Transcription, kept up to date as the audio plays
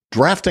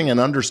Drafting and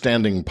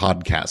understanding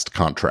podcast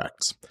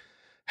contracts.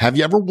 Have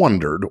you ever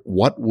wondered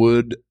what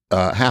would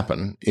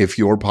happen if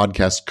your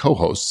podcast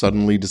co-host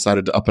suddenly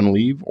decided to up and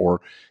leave,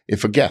 or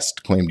if a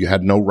guest claimed you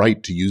had no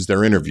right to use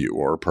their interview,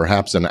 or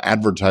perhaps an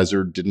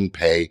advertiser didn't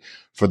pay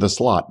for the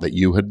slot that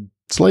you had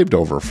slaved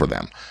over for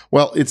them?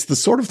 Well, it's the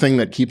sort of thing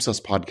that keeps us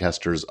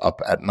podcasters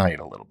up at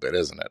night a little bit,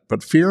 isn't it?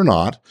 But fear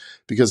not,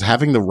 because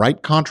having the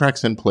right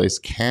contracts in place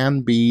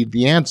can be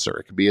the answer.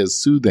 It can be as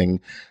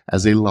soothing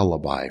as a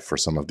lullaby for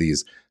some of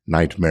these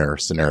nightmare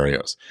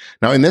scenarios.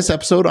 Now, in this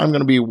episode, I'm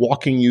going to be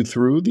walking you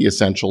through the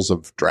essentials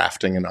of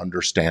drafting and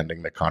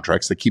understanding the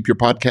contracts that keep your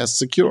podcast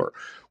secure.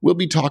 We'll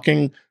be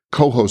talking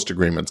co-host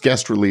agreements,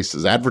 guest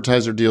releases,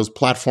 advertiser deals,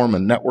 platform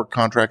and network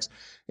contracts,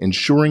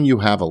 ensuring you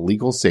have a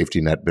legal safety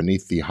net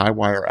beneath the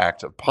Highwire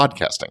Act of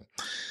podcasting.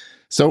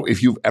 So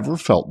if you've ever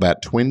felt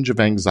that twinge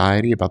of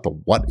anxiety about the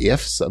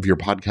what-ifs of your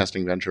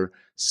podcasting venture,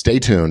 stay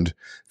tuned.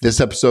 This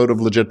episode of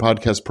Legit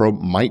Podcast Pro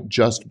might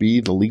just be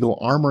the legal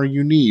armor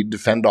you need to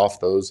fend off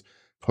those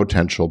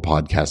potential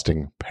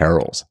podcasting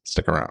perils.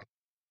 Stick around.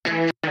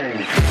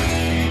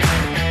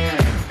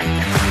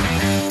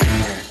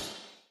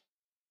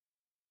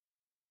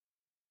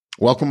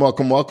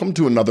 Welcome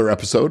to another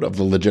episode of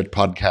the Legit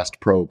Podcast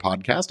Pro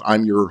podcast.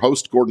 I'm your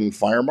host, Gordon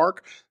Firemark,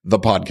 the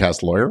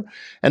podcast lawyer.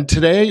 And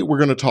today we're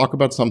going to talk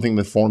about something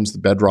that forms the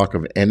bedrock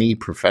of any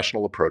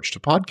professional approach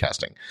to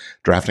podcasting,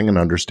 drafting and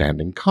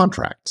understanding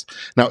contracts.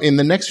 Now, in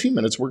the next few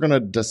minutes, we're going to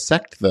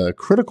dissect the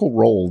critical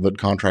role that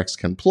contracts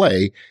can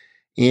play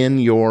in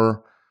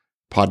your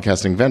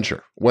podcasting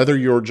venture. Whether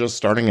you're just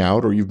starting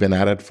out or you've been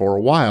at it for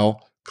a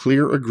while,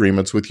 clear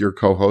agreements with your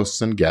co-hosts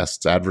and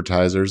guests,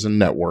 advertisers and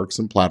networks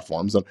and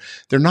platforms. And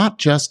they're not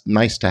just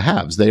nice to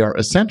haves. They are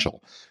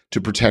essential to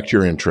protect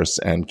your interests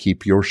and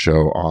keep your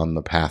show on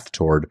the path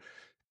toward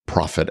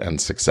profit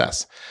and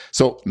success.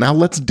 So now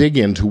let's dig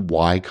into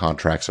why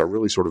contracts are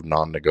really sort of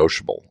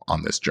non-negotiable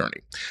on this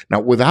journey.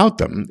 Now, without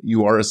them,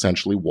 you are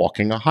essentially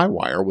walking a high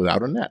wire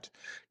without a net.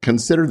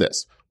 Consider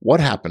this. What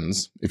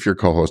happens if your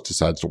co-host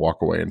decides to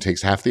walk away and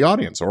takes half the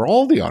audience or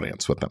all the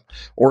audience with them?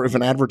 Or if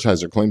an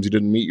advertiser claims you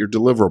didn't meet your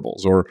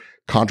deliverables or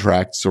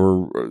contracts,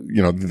 or,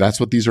 that's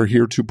what these are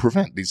here to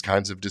prevent, these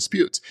kinds of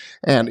disputes.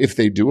 And if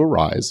they do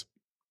arise,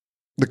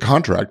 the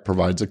contract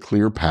provides a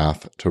clear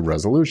path to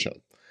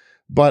resolution.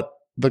 But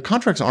the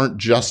contracts aren't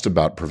just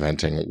about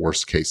preventing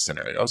worst case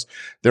scenarios.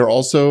 They're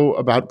also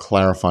about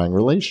clarifying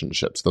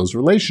relationships, those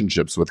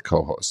relationships with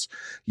co-hosts.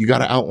 You got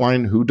to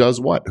outline who does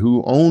what,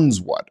 who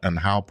owns what, and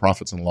how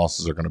profits and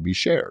losses are going to be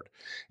shared.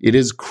 It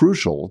is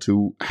crucial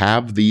to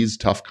have these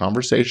tough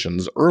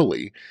conversations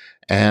early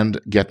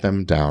and get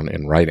them down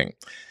in writing.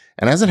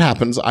 And as it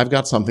happens, I've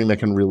got something that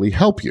can really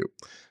help you.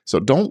 So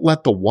don't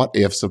let the what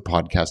ifs of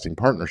podcasting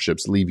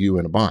partnerships leave you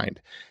in a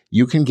bind.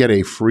 You can get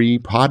a free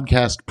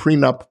podcast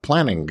prenup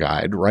planning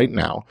guide right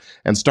now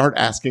and start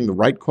asking the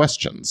right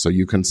questions so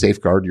you can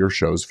safeguard your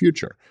show's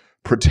future.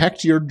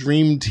 Protect your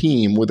dream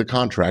team with a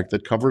contract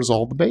that covers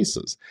all the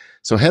bases.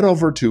 So head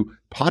over to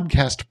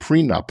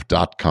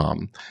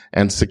podcastprenup.com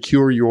and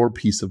secure your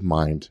peace of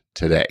mind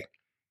today.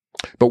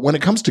 But when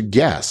it comes to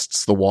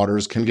guests, the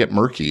waters can get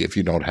murky if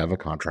you don't have a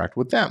contract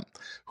with them.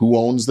 Who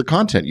owns the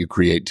content you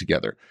create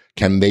together?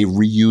 Can they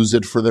reuse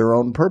it for their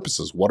own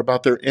purposes? What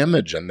about their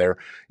image and their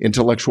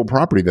intellectual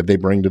property that they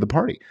bring to the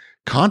party?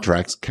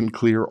 Contracts can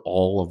clear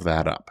all of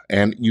that up.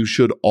 And you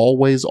should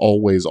always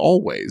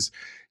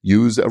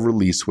use a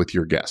release with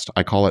your guest.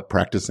 I call it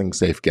practicing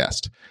safe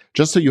guest,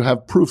 just so you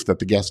have proof that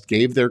the guest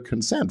gave their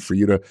consent for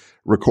you to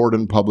record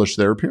and publish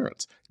their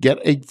appearance. Get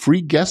a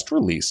free guest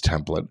release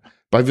template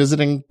by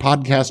visiting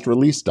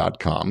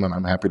podcastrelease.com, and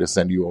I'm happy to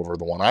send you over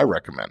the one I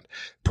recommend.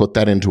 Put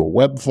that into a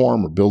web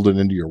form or build it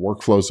into your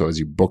workflow so as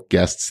you book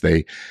guests,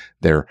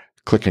 they're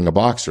clicking a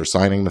box or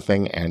signing the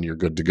thing, and you're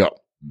good to go.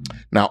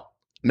 Now,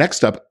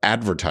 next up,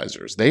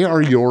 advertisers. They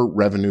are your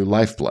revenue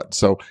lifeblood,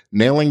 so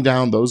nailing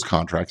down those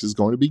contracts is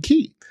going to be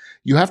key.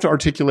 You have to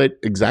articulate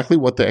exactly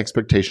what the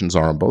expectations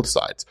are on both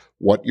sides,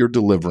 what you're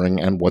delivering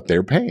and what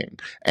they're paying.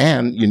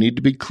 And you need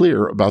to be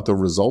clear about the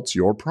results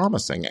you're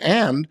promising.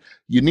 And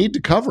you need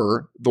to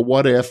cover the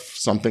what if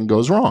something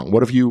goes wrong.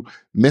 What if you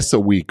miss a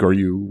week or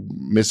you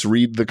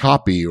misread the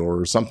copy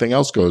or something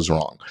else goes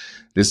wrong?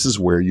 This is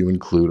where you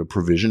include a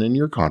provision in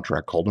your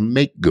contract called a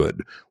make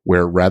good,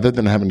 where rather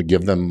than having to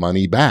give them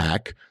money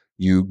back,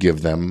 you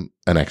give them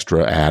an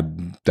extra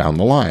ad down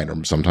the line,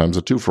 or sometimes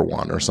a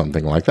 2-for-1 or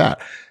something like that.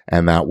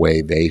 And that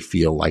way they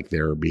feel like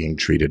they're being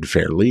treated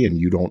fairly and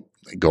you don't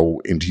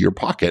go into your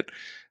pocket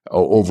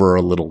over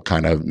a little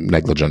kind of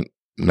negligible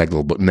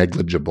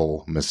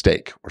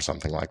mistake or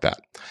something like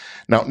that.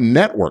 Now,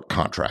 network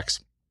contracts.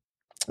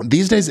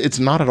 These days, it's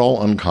not at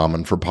all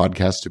uncommon for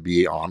podcasts to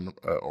be on,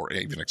 or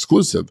even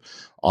exclusive,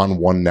 on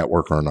one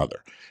network or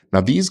another. Now,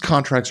 these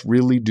contracts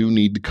really do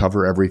need to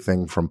cover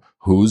everything from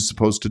who's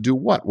supposed to do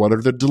what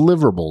are the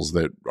deliverables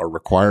that are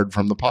required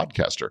from the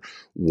podcaster,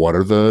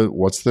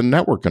 what's the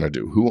network going to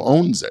do, who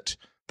owns it,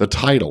 the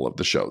title of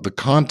the show, the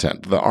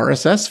content, the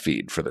RSS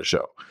feed for the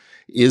show.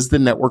 Is the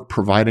network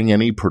providing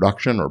any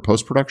production or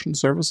post-production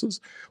services?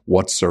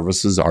 What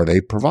services are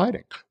they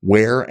providing?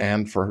 Where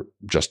and for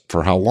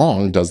how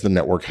long does the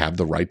network have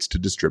the rights to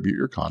distribute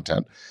your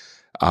content?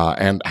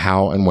 And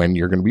how and when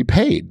you're going to be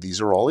paid.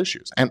 These are all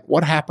issues. And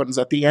what happens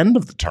at the end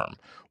of the term?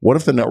 What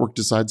if the network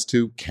decides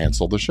to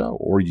cancel the show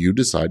or you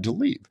decide to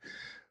leave?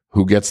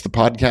 Who gets the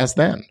podcast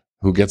then?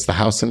 Who gets the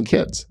house and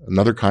kids?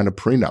 Another kind of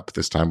prenup,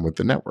 this time with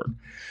the network.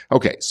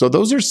 Okay, so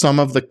those are some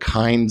of the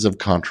kinds of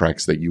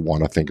contracts that you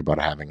want to think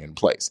about having in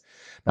place.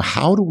 Now,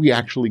 how do we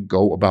actually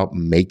go about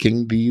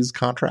making these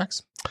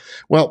contracts?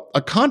 Well,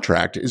 a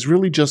contract is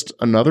really just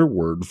another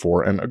word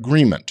for an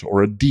agreement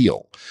or a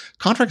deal.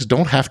 Contracts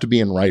don't have to be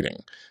in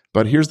writing,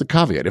 but here's the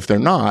caveat. If they're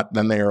not,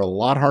 then they are a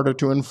lot harder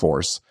to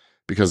enforce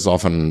because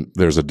often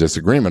there's a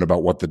disagreement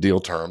about what the deal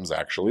terms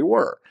actually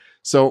were.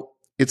 So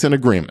it's an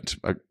agreement.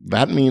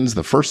 That means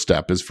the first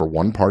step is for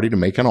one party to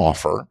make an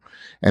offer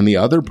and the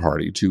other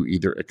party to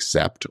either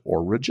accept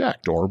or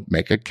reject or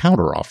make a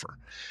counteroffer.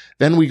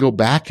 Then we go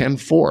back and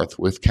forth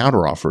with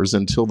counteroffers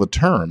until the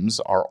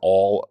terms are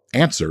all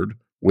answered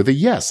with a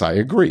yes, I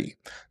agree.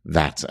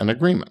 That's an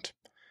agreement.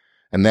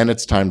 And then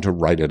it's time to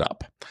write it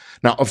up.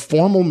 Now, a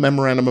formal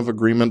memorandum of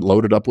agreement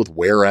loaded up with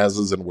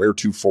whereases and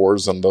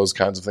wheretofores and those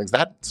kinds of things,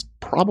 that's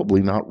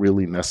probably not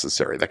really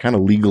necessary. That kind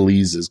of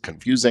legalese is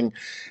confusing,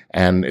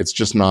 and it's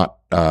just not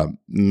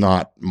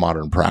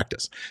modern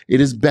practice. It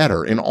is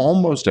better in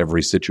almost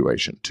every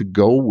situation to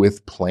go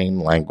with plain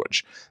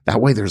language.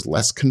 That way there's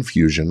less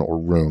confusion or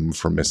room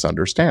for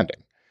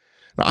misunderstanding.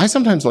 Now, I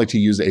sometimes like to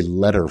use a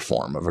letter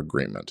form of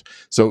agreement.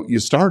 So you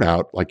start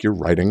out like you're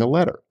writing a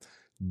letter.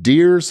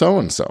 Dear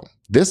so-and-so,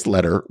 this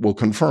letter will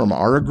confirm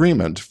our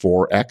agreement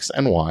for X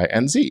and Y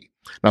and Z.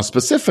 Now,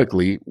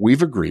 specifically,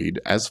 we've agreed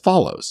as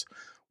follows: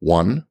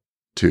 1,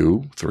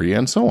 2, 3,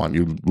 and so on.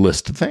 You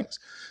list things.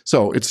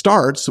 So it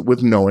starts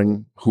with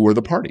knowing who are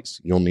the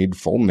parties. You'll need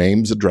full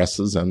names,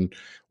 addresses, and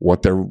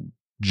what their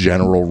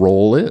general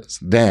role is.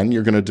 Then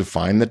you're going to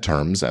define the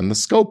terms and the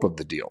scope of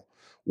the deal.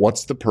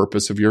 What's the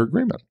purpose of your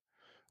agreement?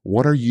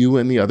 What are you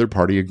and the other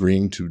party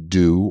agreeing to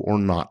do or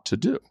not to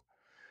do?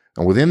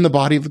 And within the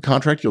body of the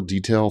contract, you'll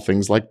detail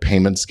things like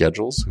payment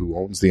schedules, who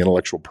owns the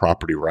intellectual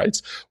property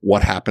rights,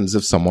 what happens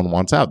if someone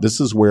wants out.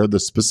 This is where the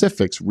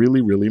specifics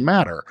really, really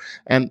matter.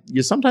 And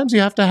sometimes you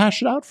have to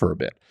hash it out for a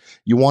bit.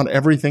 You want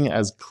everything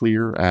as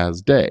clear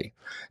as day.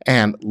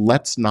 And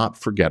let's not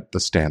forget the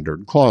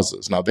standard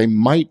clauses. Now, they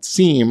might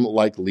seem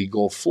like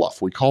legal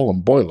fluff. We call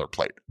them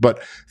boilerplate.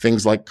 But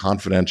things like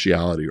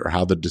confidentiality or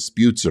how the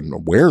disputes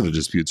and where the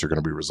disputes are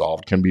going to be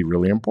resolved can be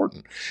really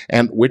important.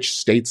 And which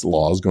state's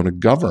law is going to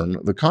govern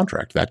the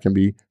contract. That can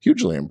be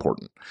hugely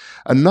important.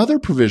 Another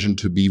provision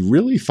to be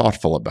really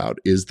thoughtful about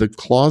is the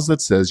clause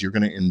that says you're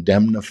going to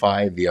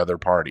indemnify the other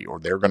party or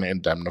they're going to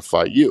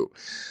indemnify you.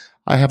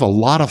 I have a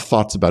lot of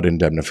thoughts about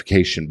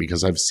indemnification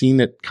because I've seen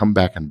it come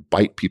back and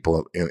bite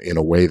people in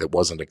a way that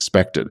wasn't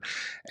expected.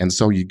 And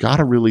so you got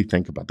to really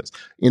think about this.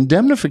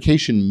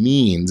 Indemnification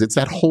means it's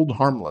that hold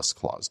harmless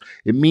clause.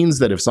 It means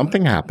that if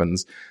something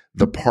happens,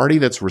 the party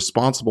that's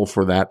responsible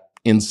for that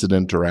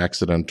incident or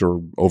accident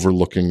or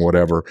overlooking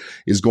whatever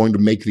is going to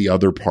make the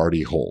other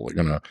party whole.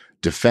 They're going to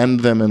defend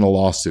them in a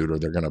lawsuit or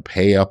they're going to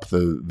pay up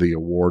the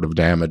award of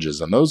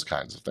damages and those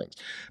kinds of things.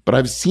 But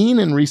I've seen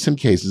in recent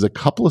cases a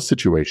couple of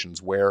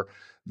situations where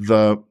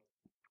in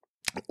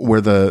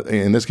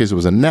this case it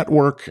was a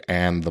network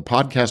and the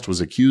podcast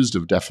was accused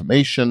of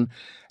defamation.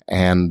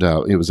 And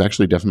it was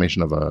actually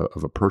defamation of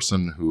a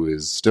person who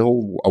is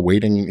still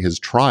awaiting his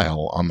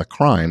trial on the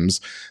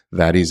crimes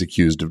that he's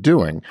accused of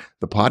doing.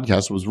 The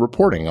podcast was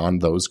reporting on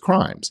those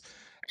crimes.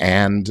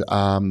 And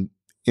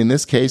in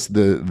this case,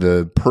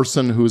 the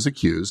person who is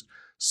accused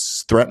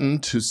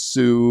threatened to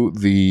sue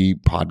the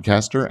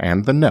podcaster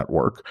and the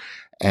network.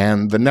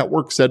 And the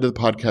network said to the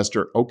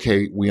podcaster,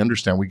 okay, we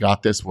understand, we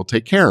got this, we'll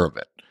take care of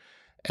it.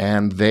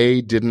 And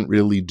they didn't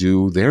really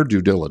do their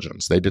due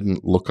diligence. They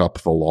didn't look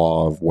up the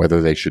law of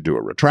whether they should do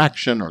a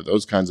retraction or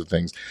those kinds of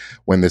things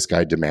when this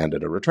guy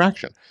demanded a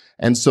retraction.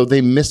 And so they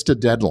missed a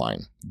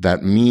deadline.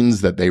 That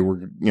means that they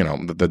were,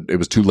 that it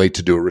was too late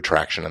to do a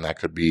retraction and that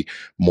could be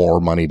more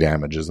money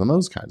damages and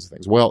those kinds of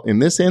things. Well, in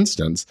this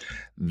instance,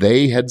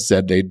 they had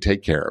said they'd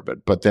take care of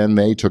it, but then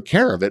they took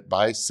care of it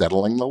by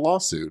settling the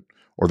lawsuit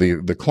or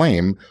the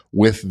claim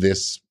with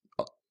this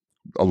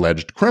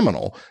alleged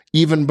criminal,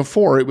 even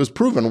before it was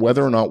proven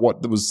whether or not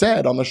what was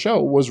said on the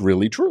show was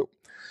really true.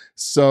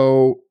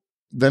 So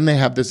then they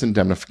have this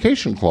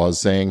indemnification clause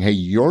saying, hey,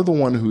 you're the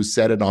one who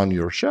said it on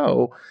your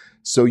show,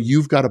 so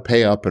you've got to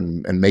pay up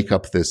and make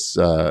up this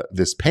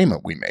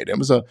payment we made. It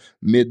was a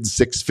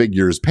mid-six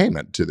figures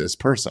payment to this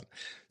person.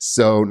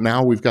 So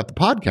now we've got the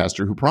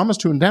podcaster who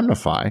promised to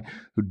indemnify,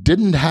 who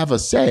didn't have a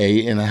say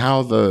in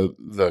how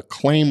the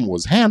claim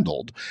was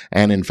handled,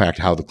 and in fact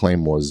how the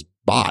claim was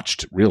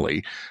botched,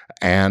 really.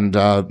 And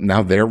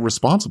now they're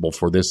responsible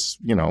for this,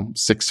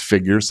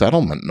 six-figure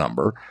settlement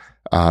number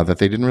that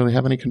they didn't really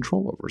have any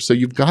control over. So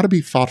you've got to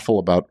be thoughtful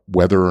about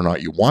whether or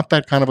not you want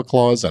that kind of a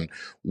clause and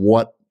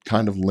what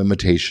kind of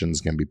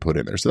limitations can be put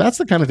in there. So that's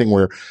the kind of thing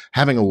where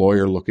having a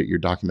lawyer look at your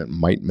document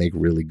might make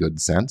really good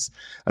sense.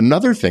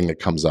 Another thing that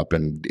comes up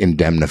in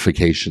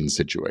indemnification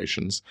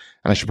situations,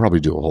 and I should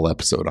probably do a whole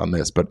episode on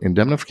this, but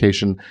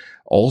indemnification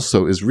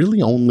also is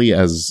really only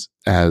as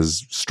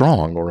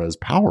strong or as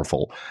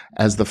powerful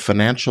as the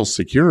financial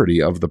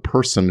security of the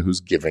person who's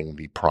giving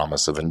the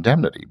promise of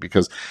indemnity.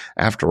 Because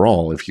after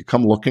all, if you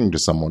come looking to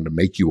someone to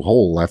make you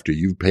whole after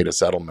you've paid a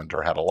settlement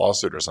or had a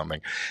lawsuit or something,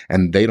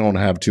 and they don't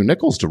have two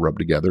nickels to rub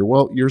together,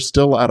 well, you're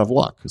still out of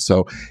luck.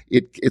 So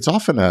it's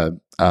often a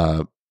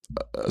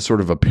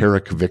sort of a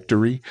Pyrrhic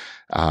victory.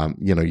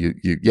 You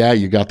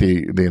got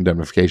the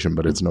indemnification,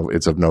 but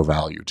it's of no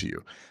value to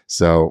you.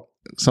 So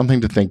something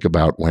to think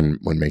about when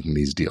making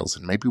these deals,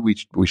 and maybe we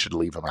should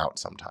leave them out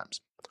sometimes.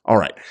 All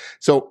right.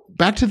 So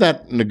back to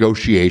that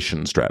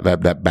negotiation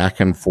that back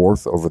and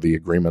forth over the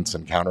agreements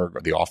and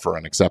the offer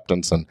and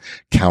acceptance and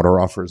counter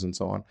offers and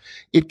so on.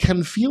 It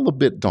can feel a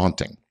bit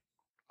daunting.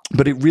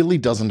 But it really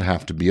doesn't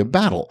have to be a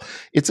battle.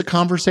 It's a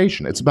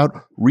conversation. It's about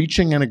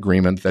reaching an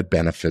agreement that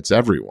benefits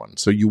everyone.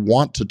 So you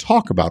want to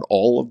talk about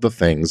all of the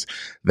things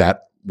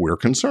that we're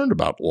concerned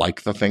about,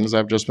 like the things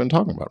I've just been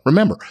talking about.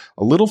 Remember,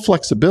 a little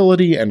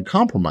flexibility and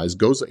compromise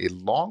goes a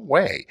long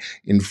way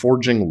in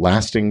forging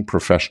lasting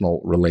professional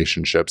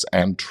relationships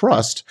and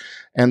trust,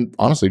 and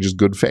honestly, just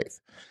good faith.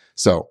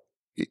 So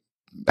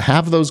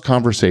have those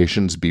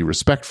conversations, be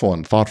respectful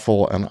and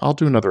thoughtful, and I'll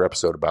do another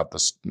episode about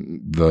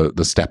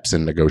the steps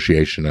in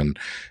negotiation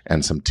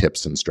and some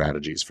tips and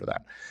strategies for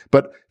that.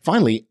 But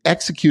finally,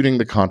 executing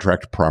the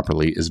contract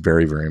properly is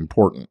very, very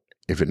important.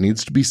 If it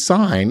needs to be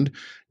signed,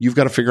 you've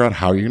got to figure out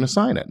how you're going to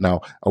sign it. Now,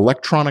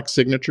 electronic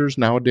signatures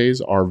nowadays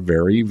are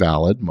very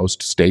valid.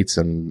 Most states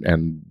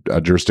and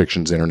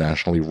jurisdictions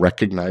internationally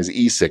recognize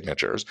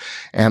e-signatures,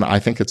 and I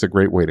think it's a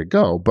great way to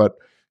go. But,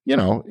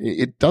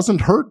 it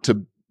doesn't hurt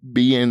to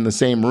be in the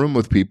same room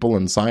with people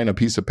and sign a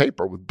piece of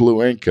paper with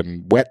blue ink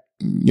and wet,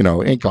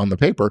 ink on the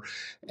paper,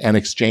 and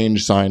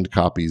exchange signed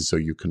copies so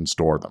you can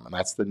store them. And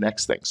that's the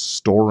next thing,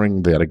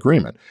 storing that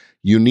agreement.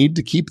 You need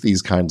to keep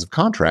these kinds of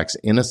contracts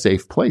in a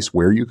safe place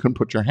where you can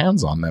put your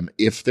hands on them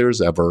if there's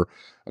ever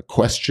a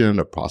question,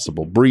 a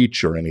possible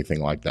breach, or anything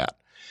like that.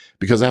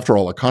 Because after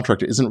all, a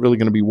contract isn't really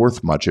going to be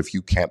worth much if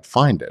you can't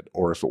find it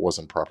or if it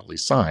wasn't properly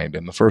signed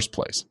in the first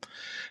place.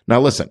 Now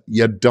listen,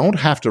 you don't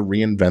have to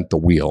reinvent the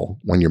wheel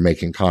when you're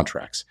making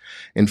contracts.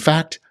 In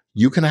fact,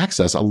 you can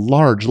access a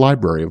large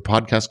library of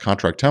podcast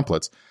contract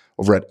templates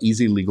over at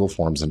Easy Legal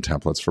Forms and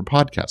Templates for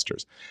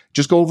Podcasters.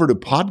 Just go over to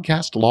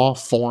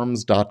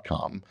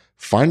podcastlawforms.com,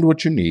 find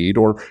what you need,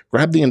 or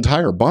grab the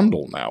entire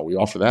bundle now. We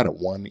offer that at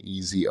one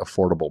easy,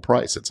 affordable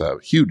price. It's a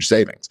huge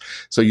savings.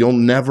 So you'll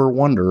never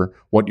wonder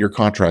what your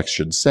contracts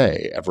should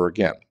say ever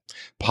again.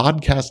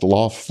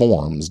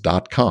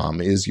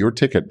 Podcastlawforms.com is your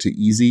ticket to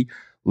easy,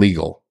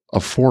 legal,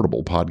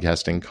 affordable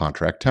podcasting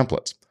contract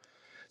templates.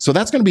 So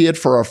that's going to be it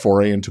for our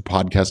foray into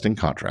podcasting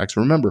contracts.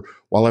 Remember,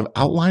 while I've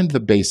outlined the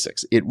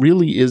basics, it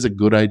really is a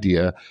good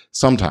idea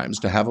sometimes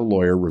to have a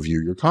lawyer review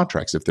your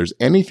contracts. If there's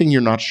anything you're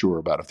not sure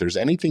about, if there's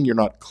anything you're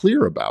not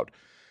clear about,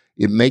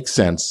 it makes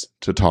sense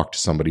to talk to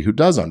somebody who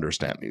does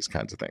understand these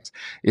kinds of things.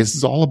 This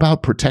is all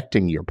about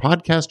protecting your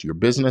podcast, your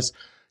business,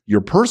 your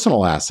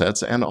personal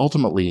assets, and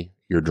ultimately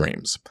your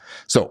dreams.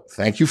 So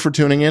thank you for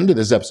tuning in to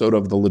this episode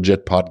of the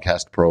Legit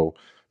Podcast Pro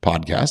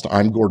podcast.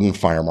 I'm Gordon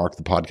Firemark,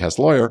 the podcast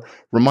lawyer,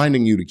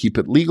 reminding you to keep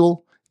it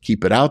legal,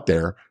 keep it out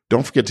there.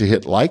 Don't forget to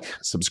hit like,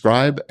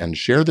 subscribe, and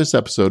share this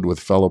episode with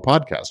fellow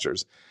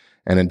podcasters.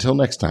 And until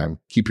next time,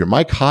 keep your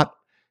mic hot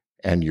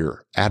and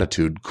your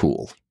attitude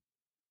cool.